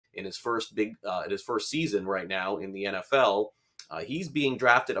in his first season right now in the NFL. He's being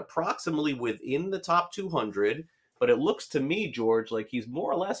drafted approximately within the top 200, but it looks to me, George, like he's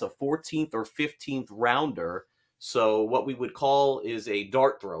more or less a 14th or 15th rounder. So what we would call is a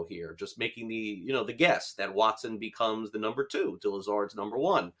dart throw here, just making the guess that Watson becomes the number two to Lazard's number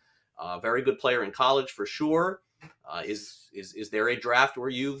one. Very good player in college for sure. Is there a draft where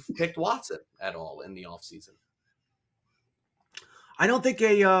you've picked Watson at all in the offseason? I don't think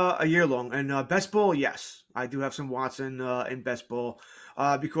a year long. And best ball, yes, I do have some Watson in best ball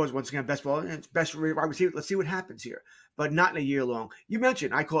because once again, best ball, it's best wide receiver. Let's see what happens here, but not in a year long. You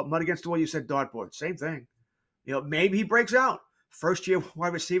mentioned I call it mud against the wall. You said dartboard, same thing. Maybe he breaks out. First year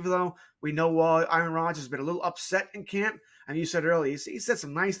wide receiver though, we know Aaron Rodgers has been a little upset in camp. And you said earlier, he said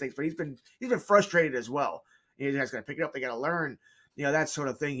some nice things, but he's been frustrated as well. He's got to pick it up. They got to learn, that sort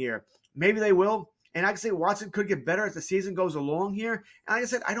of thing here. Maybe they will. And I can say Watson could get better as the season goes along here. And like I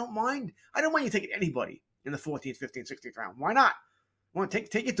said, I don't mind. I don't mind you taking anybody in the 14th, 15th, 16th round. Why not? Want to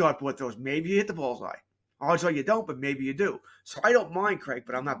take your dartboard throws. Maybe you hit the bullseye. Odds are you don't, but maybe you do. So I don't mind, Craig,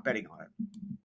 but I'm not betting on it.